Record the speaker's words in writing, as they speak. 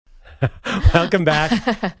Welcome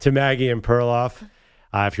back to Maggie and Perloff.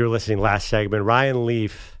 If you're listening last segment, Ryan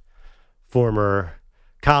Leaf, former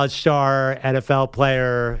college star, NFL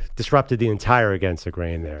player, disrupted the entire Against the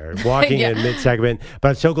Grain there, walking in mid-segment. But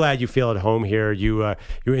I'm so glad you feel at home here. You were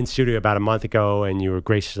in studio about a month ago, and you were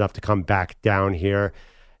gracious enough to come back down here.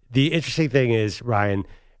 The interesting thing is, Ryan,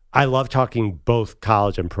 I love talking both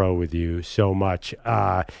college and pro with you so much.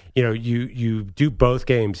 You do both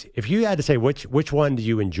games. If you had to say which one do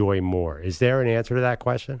you enjoy more, is there an answer to that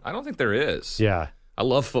question? I don't think there is. Yeah. I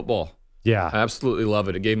love football. Yeah. I absolutely love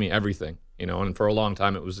it. It gave me everything, and for a long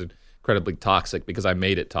time it was incredibly toxic because I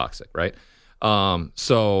made it toxic, right?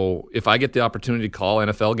 So if I get the opportunity to call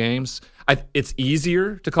NFL games, it's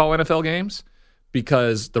easier to call NFL games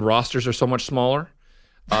because the rosters are so much smaller.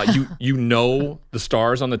 You know the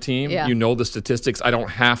stars on the team. Yeah. You know the statistics. I don't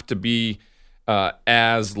have to be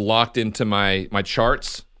as locked into my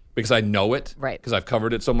charts because I know it, right? Because I've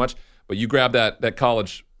covered it so much. But you grab that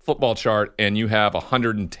college football chart and you have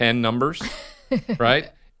 110 numbers, right?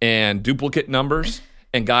 And duplicate numbers.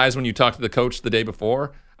 And guys, when you talk to the coach the day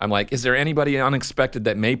before, I'm like, is there anybody unexpected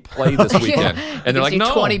that may play this weekend? And they're like,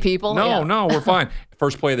 no. 20 people? No, we're fine.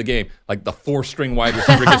 First play of the game, like the 4-string wide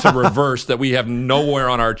receiver gets a reverse that we have nowhere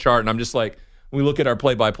on our chart. And I'm just like, we look at our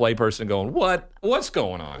play-by-play person going, what's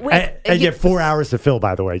going on? And you have 4 hours to fill,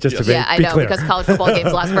 by the way, just to be I know, clear. because college football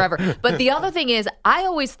games last forever. But the other thing is, I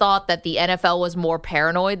always thought that the NFL was more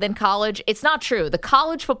paranoid than college. It's not true. The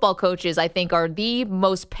college football coaches, I think, are the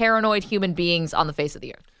most paranoid human beings on the face of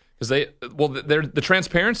the earth. Because the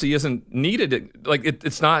transparency isn't needed.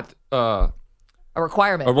 It's not a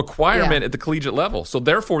requirement. At the collegiate level. So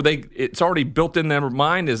therefore, it's already built in their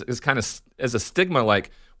mind as kind of as a stigma,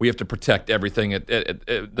 like we have to protect everything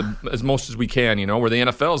as most as we can. Where the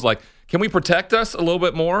NFL is like, can we protect us a little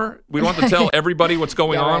bit more? We don't have to tell everybody what's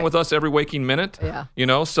going on with us every waking minute.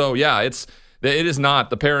 Yeah. So yeah, it is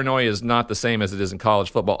not, the paranoia is not the same as it is in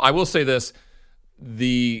college football. I will say this: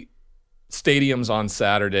 the stadiums on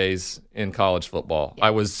Saturdays in college football. Yeah. I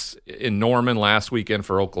was in Norman last weekend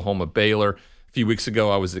for Oklahoma Baylor. A few weeks ago,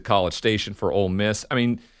 I was at College Station for Ole Miss.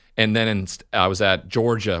 And then I was at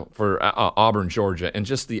Georgia for Auburn, Georgia. And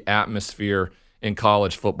just the atmosphere in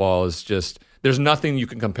college football is just, there's nothing you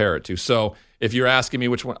can compare it to. So if you're asking me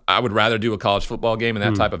which one, I would rather do a college football game in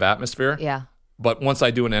that type of atmosphere. Yeah. But once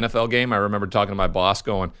I do an NFL game, I remember talking to my boss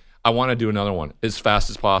going, I want to do another one as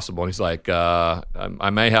fast as possible. And he's like, I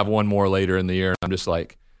may have one more later in the year. I'm just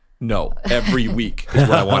like, no, every week is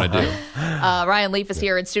what I want to do. Ryan Leaf is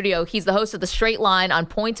here in studio. He's the host of The Straight Line on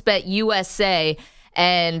PointsBet USA.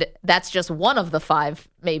 And that's just one of the 5,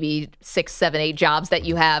 maybe 6, 7, 8 jobs that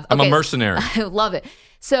you have. I'm a mercenary. I love it.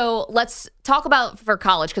 So let's talk about for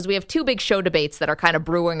college, because we have 2 big show debates that are kind of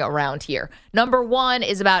brewing around here. Number 1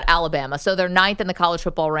 is about Alabama. So they're 9th in the college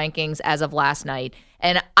football rankings as of last night.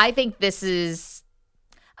 And I think this is,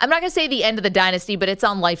 I'm not going to say the end of the dynasty, but it's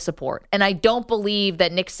on life support. And I don't believe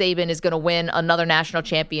that Nick Saban is going to win another national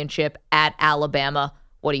championship at Alabama.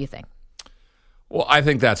 What do you think? Well, I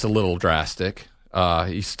think that's a little drastic.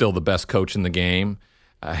 He's still the best coach in the game.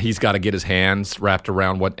 He's got to get his hands wrapped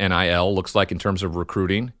around what NIL looks like in terms of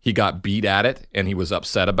recruiting. He got beat at it, and he was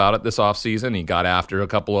upset about it this offseason. He got after a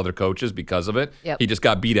couple other coaches because of it. Yep. He just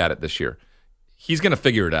got beat at it this year. He's going to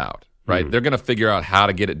figure it out, right? They're going to figure out how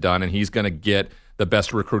to get it done, and he's going to get the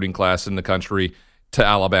best recruiting class in the country to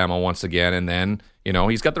Alabama once again. And then,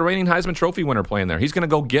 he's got the reigning Heisman Trophy winner playing there. He's going to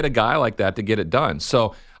go get a guy like that to get it done.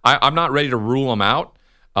 So I'm not ready to rule him out,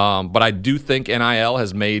 but I do think NIL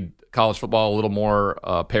has made college football a little more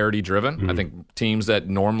parity-driven. I think teams that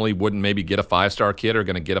normally wouldn't maybe get a 5-star kid are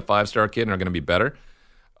going to get a 5-star kid and are going to be better.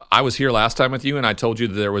 I was here last time with you, and I told you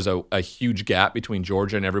that there was a huge gap between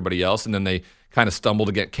Georgia and everybody else, and then they kind of stumbled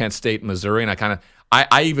to get Kent State and Missouri, and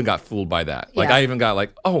I even got fooled by that. Like, I even got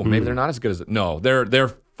like, oh, maybe they're not as good as it. No, they're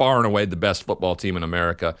far and away the best football team in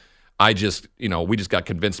America. I just, we just got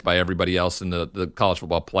convinced by everybody else in the college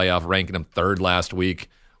football playoff, ranking them 3rd last week.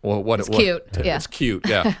 Well, it's cute. Yeah. It's cute.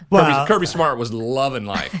 Yeah. Well, Kirby Smart was loving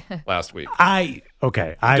life last week.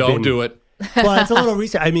 Don't do it. Well, it's a little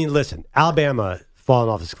recent. I mean, listen, Alabama falling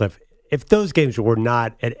off this cliff. If those games were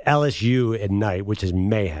not at LSU at night, which is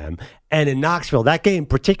mayhem, and in Knoxville, that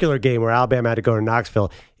particular game where Alabama had to go to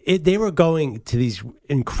Knoxville, they were going to these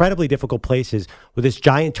incredibly difficult places with this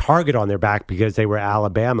giant target on their back because they were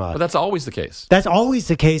Alabama. But that's always the case. That's always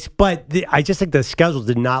the case, but I just think the schedule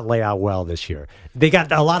did not lay out well this year. They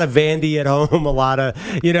got a lot of Vandy at home, a lot of,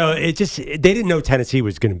 they didn't know Tennessee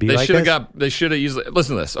was going to be like this. They should have easily,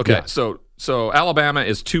 listen to this. Okay, yeah. So Alabama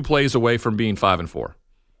is 2 plays away from being 5-4.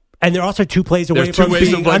 And they're also 2 plays away from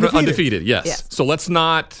being undefeated. Yes. So let's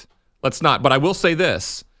not, but I will say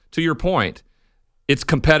this. to your point, it's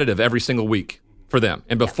competitive every single week for them.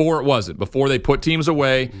 And before it wasn't. Before they put teams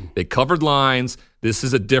away, they covered lines. This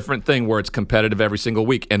is a different thing where it's competitive every single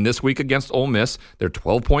week. And this week against Ole Miss, they're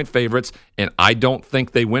 12-point favorites, and I don't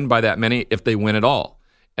think they win by that many if they win at all.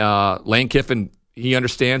 Lane Kiffin, he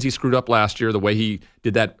understands he screwed up last year, the way he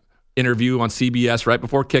did that interview on CBS right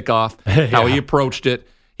before kickoff, how he approached it.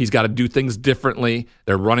 He's got to do things differently.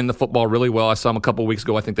 They're running the football really well. I saw them a couple weeks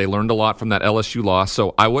ago. I think they learned a lot from that LSU loss.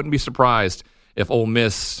 So I wouldn't be surprised if Ole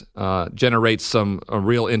Miss generates some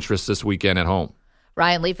real interest this weekend at home.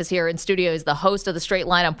 Ryan Leaf is here in studio. He's the host of the Straight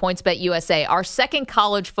Line on PointsBet USA. Our second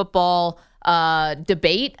college football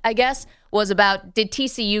debate, I guess, was about, did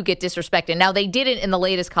TCU get disrespected? Now, they didn't in the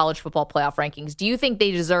latest college football playoff rankings. Do you think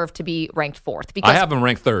they deserve to be ranked fourth? I have them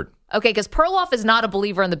ranked third. Okay, because Perloff is not a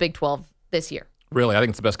believer in the Big 12 this year. Really? I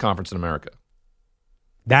think it's the best conference in America.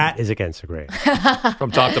 That is against the grain.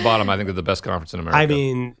 From top to bottom, I think they're the best conference in America. I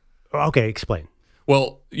mean, okay, explain.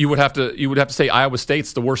 Well, you would have to say Iowa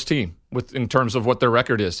State's the worst team in terms of what their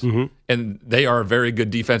record is, and they are a very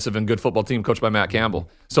good defensive and good football team coached by Matt Campbell.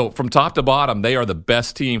 So from top to bottom, they are the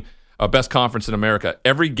best team, best conference in America.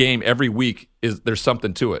 Every game, every week there's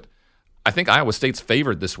something to it. I think Iowa State's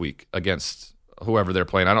favored this week against whoever they're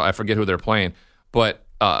playing. I forget who they're playing, but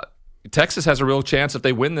Texas has a real chance if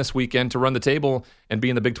they win this weekend to run the table and be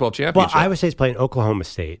in the Big 12 championship. Well, Iowa State's playing Oklahoma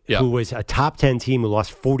State, who was a top 10 team who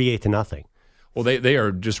lost 48-0. Well, they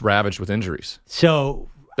are just ravaged with injuries. So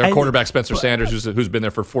their quarterback Spencer Sanders, who's been there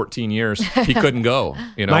for 14 years, he couldn't go.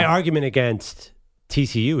 My argument against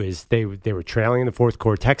TCU is they were trailing in the fourth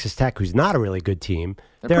quarter. Texas Tech, who's not a really good team,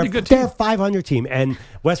 they're a pretty good team. They're a 500 team, and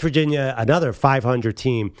West Virginia, another 500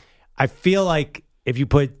 team. I feel like if you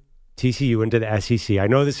put TCU into the SEC, I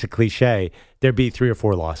know this is a cliche, there'd be 3 or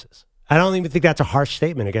 4 losses. I don't even think that's a harsh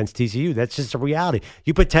statement against TCU. That's just a reality.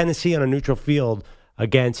 You put Tennessee on a neutral field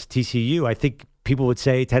against TCU, I think people would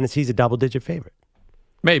say Tennessee's a double-digit favorite.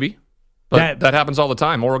 Maybe. But that happens all the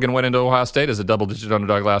time. Oregon went into Ohio State as a double-digit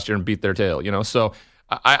underdog last year and beat their tail. So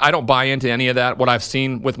I don't buy into any of that. What I've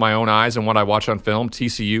seen with my own eyes and what I watch on film,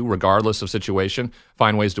 TCU, regardless of situation,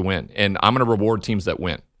 find ways to win. And I'm going to reward teams that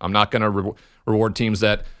win. I'm not going to reward teams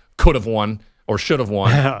that could have won or should have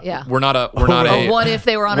won. Yeah. We're not a what if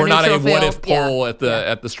they were on a neutral field? We're not a what if poll at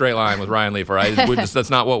the Straight Line with Ryan Leaf. Right? That's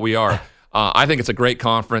not what we are. I think it's a great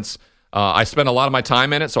conference. I spend a lot of my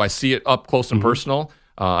time in it, so I see it up close and personal.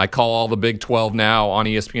 I call all the Big 12 now on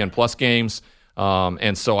ESPN Plus games,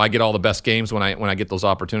 and so I get all the best games when I get those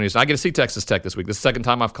opportunities. I get to see Texas Tech this week. This is the second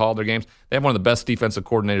time I've called their games. They have one of the best defensive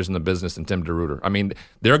coordinators in the business in Tim DeRuyter. I mean,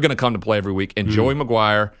 they're going to come to play every week. And Joey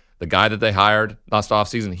McGuire, the guy that they hired last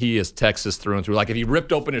offseason, he is Texas through and through. Like if he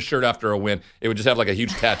ripped open his shirt after a win, it would just have like a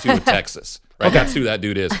huge tattoo of Texas. Right? Okay. That's who that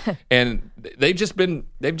dude is. And they've just been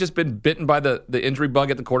bitten by the injury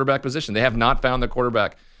bug at the quarterback position. They have not found their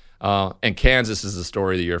quarterback. And Kansas is the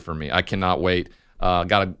story of the year for me. I cannot wait.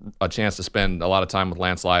 Got a chance to spend a lot of time with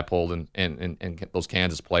Lance Leipold and those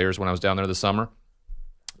Kansas players when I was down there this summer.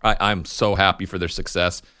 I'm so happy for their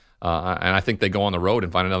success. And I think they go on the road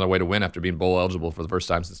and find another way to win after being bowl eligible for the first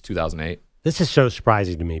time since 2008. This is so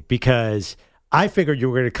surprising to me because I figured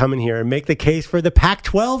you were going to come in here and make the case for the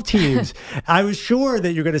Pac-12 teams. I was sure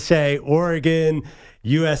that you're going to say Oregon,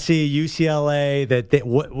 USC, UCLA, that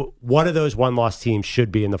one of those one-loss teams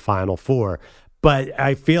should be in the Final Four. But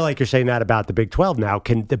I feel like you're saying that about the Big 12 now.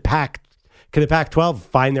 Can the Pac-12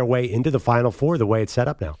 find their way into the Final Four the way it's set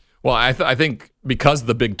up now? Well, I think because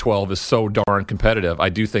the Big 12 is so darn competitive, I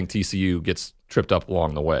do think TCU gets tripped up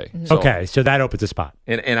along the way. Mm-hmm. So that opens a spot.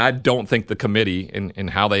 And I don't think the committee and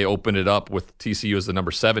how they opened it up with TCU as the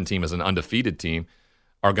number 7 team, as an undefeated team,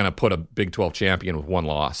 are going to put a Big 12 champion with one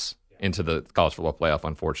loss into the college football playoff,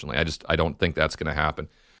 unfortunately. I don't think that's going to happen.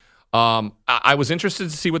 I was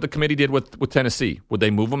interested to see what the committee did with Tennessee. Would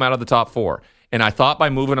they move them out of the top 4? And I thought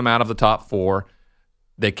by moving them out of the top 4,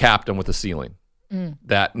 they capped them with a ceiling.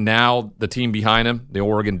 That now the team behind them, the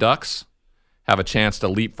Oregon Ducks, have a chance to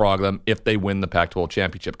leapfrog them if they win the Pac-12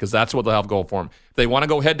 championship, because that's what they'll have going for them. If they want to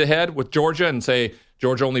go head-to-head with Georgia and say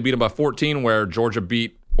Georgia only beat them by 14, where Georgia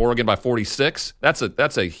beat Oregon by 46, that's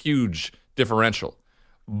a huge differential.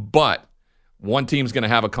 But one team's going to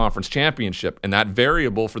have a conference championship, and that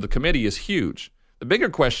variable for the committee is huge. The bigger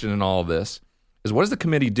question in all of this is, what does the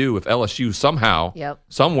committee do if LSU somehow,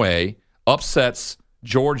 some way, upsets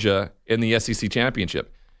Georgia in the SEC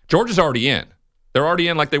championship? Georgia's already in. They're already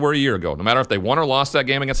in like they were a year ago. No matter if they won or lost that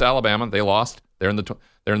game against Alabama, they lost. They're in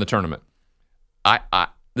the tournament.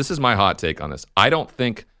 This is my hot take on this. I don't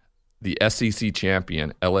think the SEC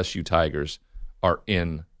champion LSU Tigers are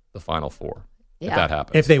in the Final Four. if that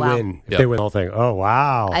happens. If they Wow. win, if they win the whole thing. Oh,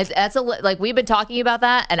 wow. That's like we've been talking about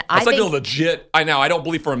that, and I It's like think a legit. I don't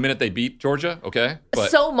believe for a minute they beat Georgia. Okay, but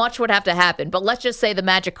so much would have to happen. But let's just say the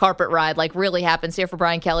magic carpet ride like really happens here for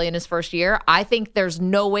Brian Kelly in his first year. I think there's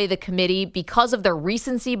no way the committee, because of their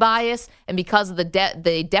recency bias and because of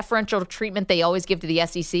the deferential treatment they always give to the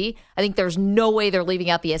SEC, I think there's no way they're leaving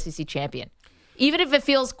out the SEC champion, even if it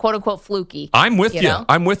feels quote unquote fluky. I'm with you. know?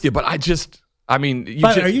 I'm with you. But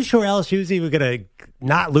But are you sure LSU's even going to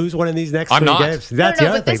not lose one of these next 3 I'm not. games? That's No, the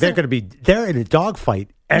other but thing. listen- They're in a dogfight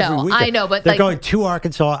every No, weekend. I know, but they're like- going to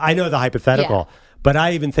Arkansas. I know the hypothetical, but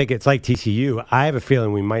I even think it's like TCU. I have a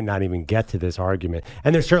feeling we might not even get to this argument,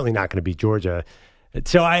 and they're certainly not going to beat Georgia.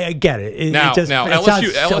 So I get it. now it just, now it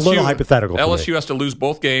LSU sounds a little hypothetical. for me. LSU has to lose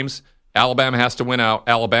both games. Alabama has to win out.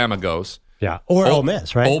 Alabama goes. Yeah, or Ole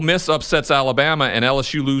Miss, right? Ole Miss upsets Alabama, and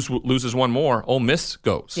LSU loses one more. Ole Miss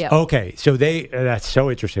goes. Yeah. Okay, so that's so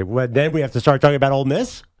interesting. Well, then we have to start talking about Ole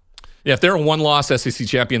Miss? Yeah, if they're a one-loss SEC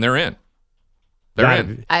champion, they're in. They're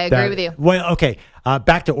in. I agree with you. Well, okay.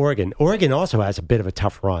 Back to Oregon. Oregon also has a bit of a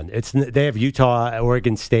tough run. They have Utah,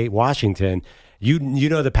 Oregon State, Washington. You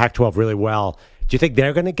know the Pac-12 really well. Do you think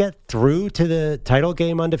they're going to get through to the title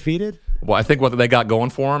game undefeated? Well, I think what they got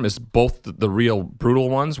going for them is both the real brutal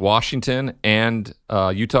ones, Washington and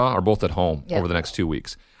Utah, are both at home over the next 2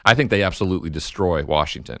 weeks. I think they absolutely destroy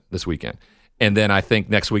Washington this weekend. And then I think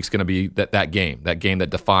next week's going to be that game that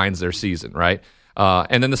defines their season, right?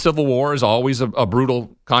 And then the Civil War is always a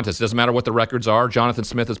brutal contest. It doesn't matter what the records are. Jonathan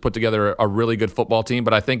Smith has put together a really good football team,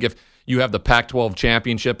 but I think if you have the Pac-12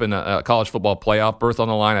 championship and a college football playoff berth on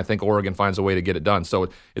the line, I think Oregon finds a way to get it done. So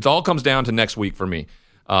it all comes down to next week for me.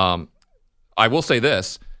 I will say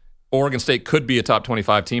this. Oregon State could be a top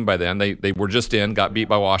 25 team by then. They were just in, got beat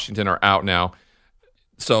by Washington, are out now.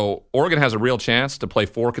 So Oregon has a real chance to play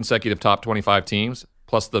 4 consecutive top 25 teams,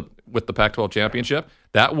 plus with the Pac-12 championship.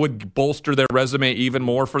 That would bolster their resume even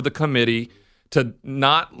more for the committee to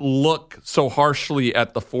not look so harshly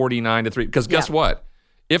at the 49-3. Because guess what?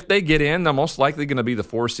 If they get in, they're most likely going to be the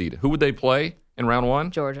 4 seed. Who would they play in round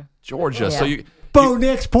 1? Georgia. Georgia. Yeah. So Bo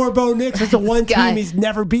Nix, poor Bo Nix. It's the one guy. team he's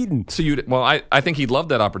never beaten. I think he'd love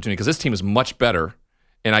that opportunity because this team is much better,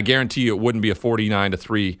 and I guarantee you it wouldn't be a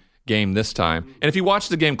 49-3 game this time. And if you watch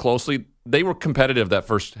the game closely, they were competitive that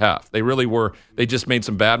first half. They really were. They just made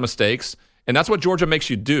some bad mistakes, and that's what Georgia makes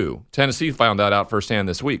you do. Tennessee found that out firsthand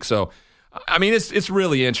this week. So, I mean, it's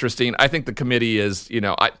really interesting. I think the committee is,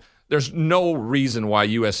 there's no reason why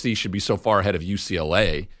USC should be so far ahead of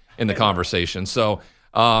UCLA in the conversation. So.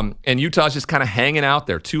 And Utah's just kind of hanging out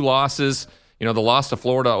there. 2 losses. The loss to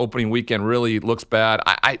Florida opening weekend really looks bad.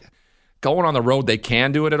 I going on the road, they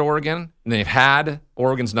can do it at Oregon. And they've had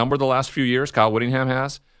Oregon's number the last few years. Kyle Whittingham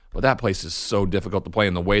has. But that place is so difficult to play.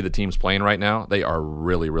 And the way the team's playing right now, they are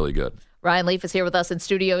really, really good. Ryan Leaf is here with us in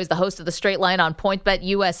studio. He's the host of The Straight Line on PointBet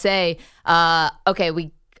USA. I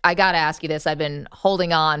got to ask you this. I've been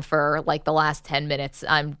holding on for like the last 10 minutes.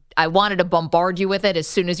 I wanted to bombard you with it as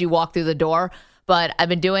soon as you walk through the door. But I've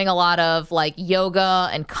been doing a lot of like yoga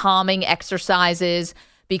and calming exercises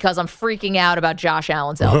because I'm freaking out about Josh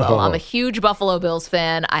Allen's elbow. I'm a huge Buffalo Bills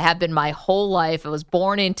fan. I have been my whole life. I was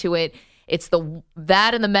born into it. It's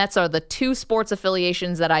that and the Mets are the 2 sports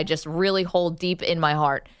affiliations that I just really hold deep in my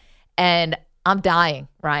heart. And I'm dying,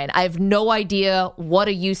 Ryan. I have no idea what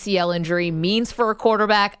a UCL injury means for a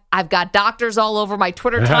quarterback. I've got doctors all over my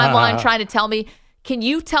Twitter timeline trying to tell me. Can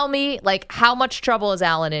you tell me like how much trouble is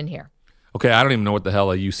Allen in here? Okay, I don't even know what the hell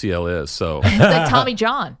a UCL is. So, It's like Tommy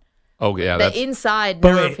John. oh yeah, The that's inside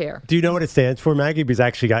But nerve wait, here. do you know what it stands for, Maggie? Because I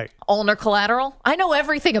actually got Ulnar collateral. I know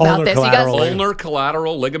everything about Ulnar this. collateral. You guys, ulnar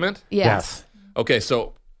collateral ligament. yes. Okay,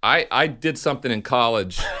 so I did something in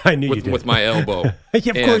college I knew you did. with my elbow.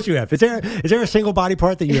 Yeah, of course you have. Is there a single body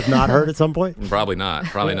part that you have not heard at some point? Probably not.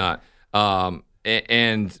 Probably not.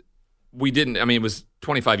 And we didn't. I mean, it was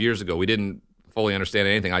 25 years ago. We didn't fully understand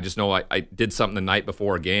anything. I just know I did something the night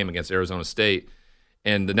before a game against Arizona State,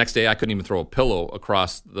 and the next day I couldn't even throw a pillow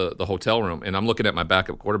across the hotel room. And I'm looking at my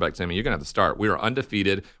backup quarterback saying, "You're going to have to start." We were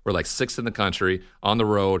undefeated. We're like 6th in the country on the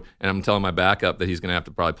road, and I'm telling my backup that he's going to have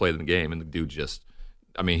to probably play the game. And the dude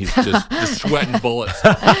he's just sweating bullets.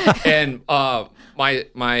 And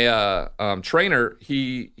my trainer,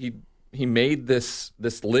 he made this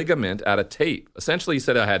ligament out of tape. Essentially, he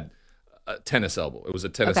said I had a tennis elbow. It was a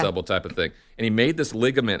tennis elbow type of thing. And he made this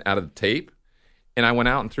ligament out of the tape. And I went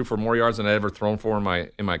out and threw for more yards than I'd ever thrown for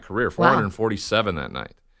in my career. 447 that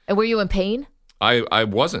night. And were you in pain? I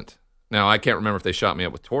wasn't. Now I can't remember if they shot me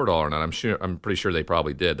up with Toradol or not. I'm pretty sure they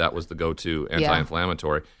probably did. That was the go-to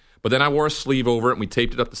anti-inflammatory. But then I wore a sleeve over it, and we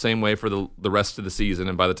taped it up the same way for the rest of the season.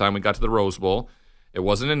 And by the time we got to the Rose Bowl, it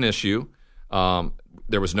wasn't an issue.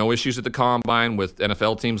 There was no issues at the combine with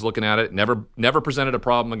NFL teams looking at it. Never presented a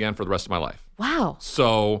problem again for the rest of my life. Wow.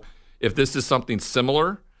 So if this is something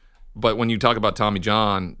similar, but when you talk about Tommy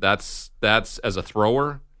John, that's as a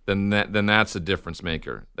thrower, then that's a difference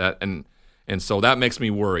maker. And so that makes me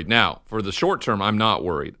worried. Now, for the short term, I'm not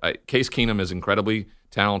worried. Case Keenum is incredibly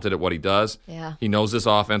talented at what he does. Yeah. He knows this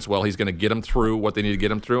offense well. He's going to get them through what they need to get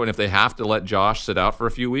them through. And if they have to let Josh sit out for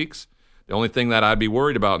a few weeks, the only thing that I'd be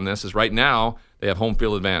worried about in this is right now they have home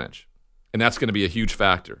field advantage. And that's going to be a huge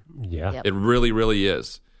factor. Yeah. Yep. It really, really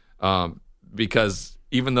is. Because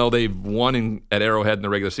even though they've won at Arrowhead in the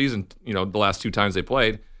regular season, the last 2 times they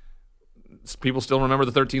played, people still remember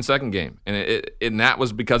the 13-second game. And that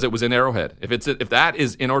was because it was in Arrowhead. If that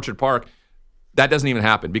is in Orchard Park, that doesn't even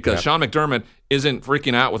happen because Sean McDermott isn't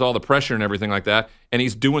freaking out with all the pressure and everything like that, and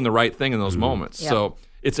he's doing the right thing in those moments. Yep. So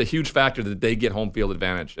it's a huge factor that they get home field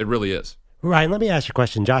advantage. It really is. Ryan, let me ask you a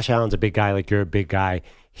question. Josh Allen's a big guy, like you're a big guy.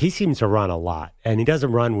 He seems to run a lot, and he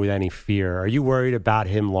doesn't run with any fear. Are you worried about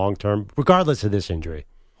him long term, regardless of this injury?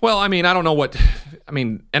 Well, I don't know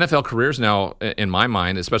NFL careers now, in my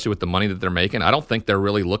mind, especially with the money that they're making, I don't think they're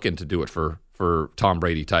really looking to do it for Tom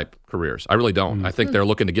Brady type careers. I really don't. I think they're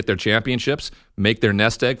looking to get their championships, make their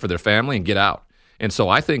nest egg for their family, and get out. And so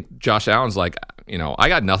I think Josh Allen's like, I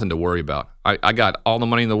got nothing to worry about. I got all the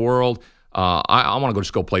money in the world. I want to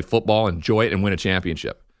just go play football, enjoy it, and win a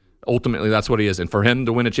championship. Ultimately, that's what he is. And for him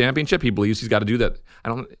to win a championship, he believes he's got to do that.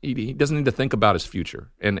 He doesn't need to think about his future.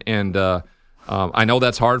 And I know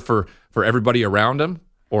that's hard for everybody around him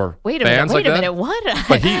or fans like that. Wait a minute, what?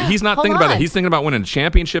 But he's not thinking about that. He's thinking about winning a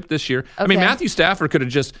championship this year. Okay. Matthew Stafford could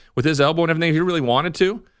have just, with his elbow and everything, if he really wanted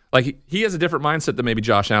to. Like, he has a different mindset than maybe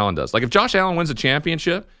Josh Allen does. Like, if Josh Allen wins a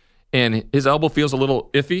championship and his elbow feels a little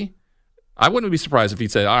iffy, I wouldn't be surprised if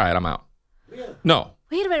he'd say, all right, I'm out. No.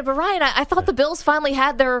 Wait a minute, but Ryan, I thought the Bills finally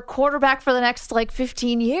had their quarterback for the next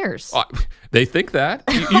 15 years. They think that.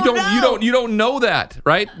 You don't know that,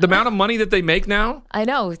 right? The amount of money that they make now. I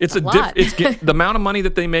know It's a lot. the amount of money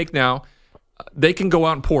that they make now. They can go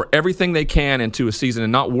out and pour everything they can into a season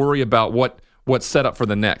and not worry about what's set up for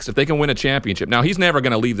the next. If they can win a championship. Now, he's never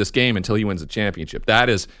going to leave this game until he wins a championship. That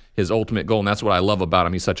is his ultimate goal, and that's what I love about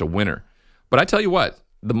him. He's such a winner. But I tell you what,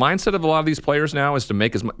 the mindset of a lot of these players now is to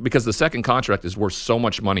make because the second contract is worth so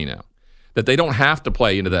much money now that they don't have to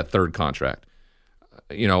play into that third contract.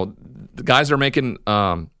 The guys are making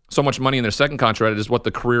so much money in their second contract is what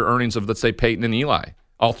the career earnings of, let's say, Peyton and Eli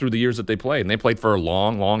all through the years that they played. And they played for a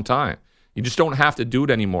long, long time. You just don't have to do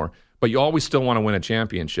it anymore. But you always still want to win a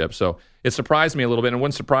championship. So it surprised me a little bit. And it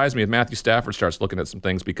wouldn't surprise me if Matthew Stafford starts looking at some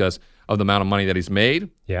things because of the amount of money that he's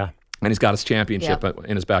made. Yeah. And he's got his championship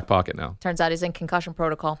in his back pocket now. Turns out he's in concussion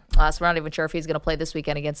protocol. So we're not even sure if he's going to play this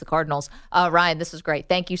weekend against the Cardinals. Ryan, this was great.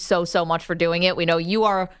 Thank you so much for doing it. We know you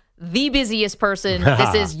are the busiest person.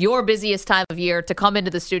 This is your busiest time of year to come into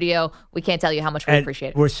the studio. We can't tell you how much we appreciate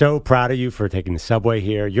it. We're so proud of you for taking the subway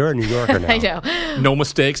here. You're a New Yorker now. I know. No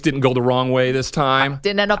mistakes. Didn't go the wrong way this time.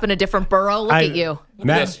 Didn't end up in a different borough. Look at you.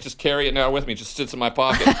 Just carry it now with me. It just sits in my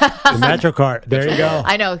pocket. The MetroCard. There you go.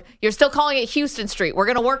 I know. You're still calling it Houston Street. We're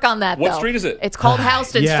going to work on that, What though. street is it? It's called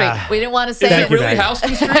Houston yeah. Street. We didn't want to say Is it. it really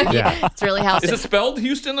Houston Street? Yeah. It's really Houston. Is it spelled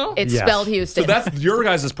Houston, though? It's Yes. spelled Houston. So that's your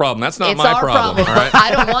guys' problem. That's not It's my our problem. All right?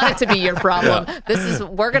 I don't want it to be your problem.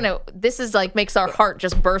 This is like makes our heart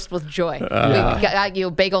just burst with joy. We got you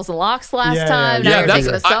bagels and lox last Yeah, time. yeah, Now yeah. you're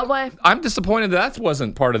taking the subway. I'm disappointed that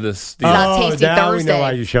wasn't part of this deal. not Tasty now Thursday. we know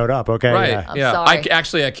why you showed up. Okay. Right. Yeah. I'm yeah.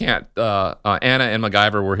 sorry. I can't. Anna and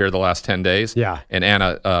MacGyver were here the last 10 days. Yeah. And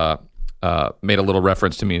Anna made a little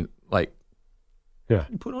reference to me like, Yeah.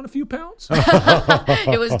 you put on a few pounds?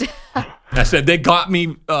 It was. I said, they got me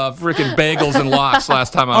freaking bagels and lox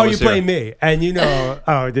last time I was you here. blame me.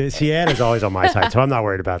 And Sienna's always on my side, so I'm not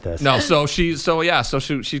worried about this. No, so she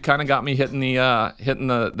kind of got me hitting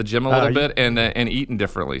the gym a little bit and eating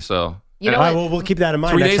differently. So You know All right, what? well, we'll keep that in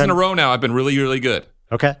mind. 3 next days in time. a row now, I've been really, really good.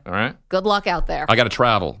 Okay. All right. Good luck out there. I got to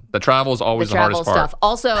travel. The travel is always the travel hardest part, stuff.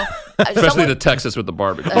 Also, especially someone- to Texas with the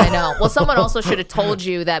barbecue. I know. Well, someone also should have told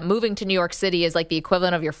you that moving to New York City is like the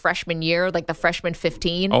equivalent of your freshman year, like the freshman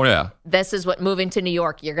 15. Oh yeah, This is what moving to New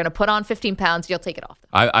York. You're going to put on 15 pounds. You'll take it off.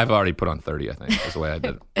 I've already put on 30. I think is the way I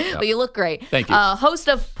did it. Yeah. But you look great. Thank you. Host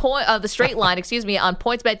of the Straight Line, on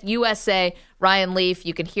PointsBet USA, Ryan Leaf.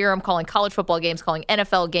 You can hear him calling college football games, calling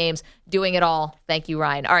NFL games, doing it all. Thank you,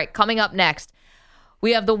 Ryan. All right, coming up next,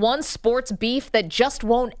 we have the one sports beef that just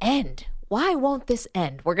won't end. Why won't this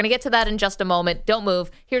end? We're going to get to that in just a moment. Don't move.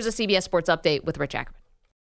 Here's a CBS Sports Update with Rich Ackerman.